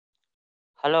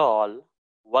Hello all,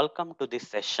 welcome to this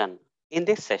session. In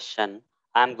this session,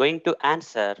 I am going to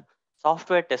answer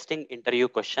software testing interview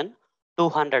question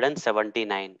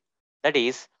 279. That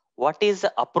is, what is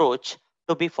the approach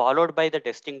to be followed by the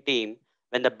testing team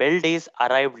when the build is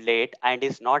arrived late and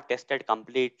is not tested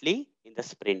completely in the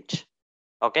sprint?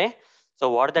 Okay,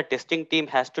 so what the testing team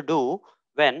has to do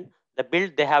when the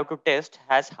build they have to test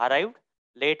has arrived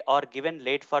late or given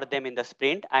late for them in the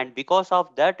sprint, and because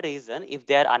of that reason if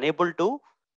they are unable to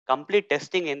complete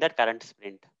testing in that current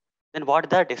sprint, then what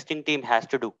the testing team has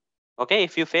to do. Okay,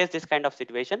 if you face this kind of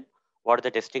situation, what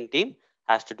the testing team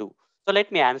has to do. So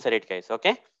let me answer it, guys.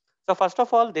 Okay, so first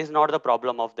of all, this is not the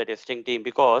problem of the testing team,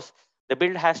 because the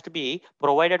build has to be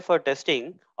provided for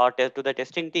testing or to the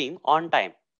testing team on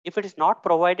time. If it is not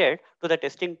provided to the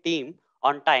testing team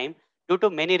on time due to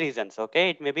many reasons,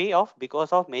 okay, it may be of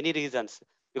because of many reasons,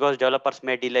 because developers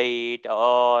may delay it,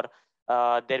 or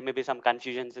there may be some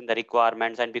confusions in the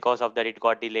requirements, and because of that it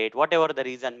got delayed, whatever the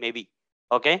reason may be.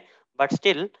 Okay, but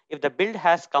still if the build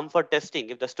has come for testing,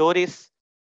 if the stories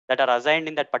that are assigned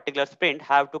in that particular sprint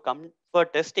have to come for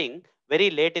testing very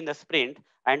late in the sprint,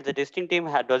 and the testing team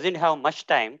doesn't have much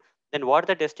time, then what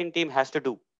the testing team has to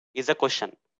do is a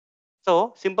question.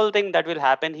 So simple thing that will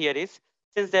happen here is,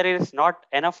 since there is not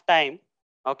enough time,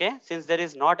 okay, since there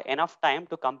is not enough time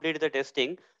to complete the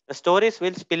testing, the stories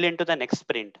will spill into the next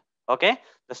sprint. Okay,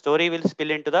 the story will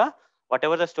spill into the,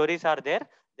 whatever the stories are there,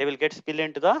 they will get spill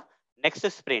into the next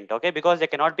sprint. Okay, because they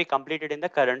cannot be completed in the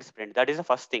current sprint. That is the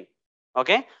first thing.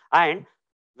 Okay, and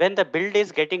when the build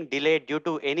is getting delayed due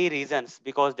to any reasons,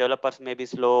 because developers may be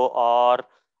slow, or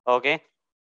okay,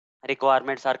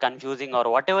 requirements are confusing, or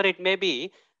whatever it may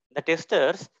be, the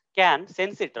testers can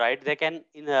sense it, right? They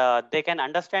can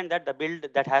understand that the build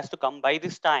that has to come by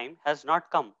this time has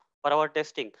not come for our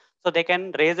testing, so they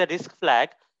can raise a risk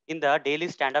flag in the daily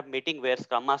stand-up meeting where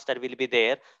scrum master will be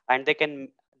there, and they can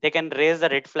raise the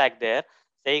red flag there,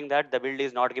 saying that the build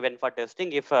is not given for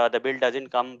testing. If the build doesn't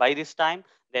come by this time,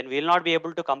 then we will not be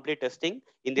able to complete testing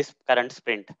in this current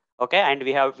sprint. Okay, and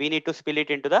we need to spill it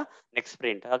into the next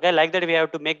sprint. Okay, like that we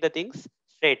have to make the things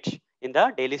straight in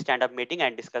the daily stand-up meeting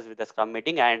and discuss with the scrum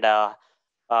meeting, and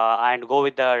go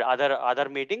with the other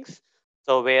meetings,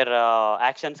 so where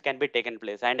actions can be taken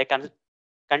place, and a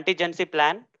contingency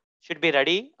plan should be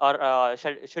ready, or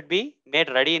should be made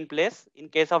ready in place in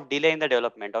case of delay in the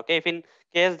development. Okay, if in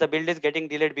case the build is getting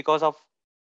delayed because of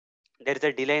there is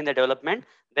a delay in the development,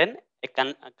 then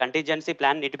a contingency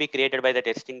plan need to be created by the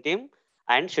testing team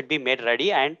and should be made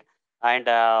ready, and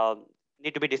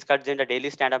need to be discussed in the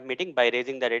daily stand-up meeting by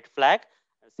raising the red flag,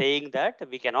 saying that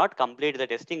we cannot complete the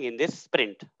testing in this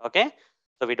sprint. Okay,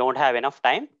 so we don't have enough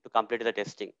time to complete the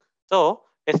testing. So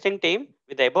testing team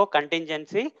with the above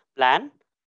contingency plan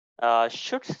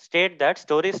should state that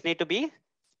stories need to be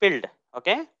spilled.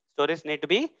 Okay, stories need to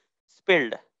be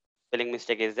spilled. Spelling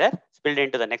mistake is there. Spilled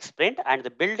into the next sprint, and the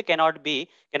build cannot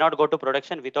go to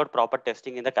production without proper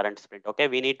testing in the current sprint. Okay,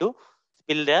 we need to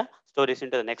spill the stories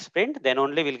into the next sprint. Then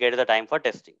only we'll get the time for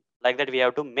testing. Like that, we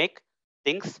have to make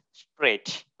things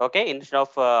straight. Okay, instead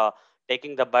of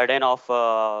taking the burden of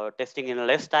testing in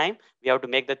less time, we have to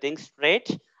make the things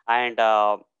straight, and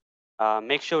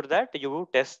make sure that you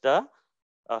test the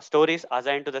stories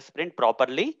assigned to the sprint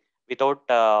properly without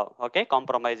okay,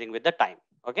 compromising with the time.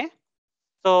 Okay,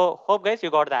 so hope guys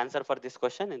you got the answer for this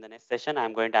question. In the next session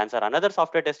I'm going to answer another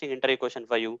software testing interview question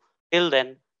for you. Till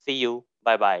then, see you,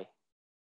 bye bye.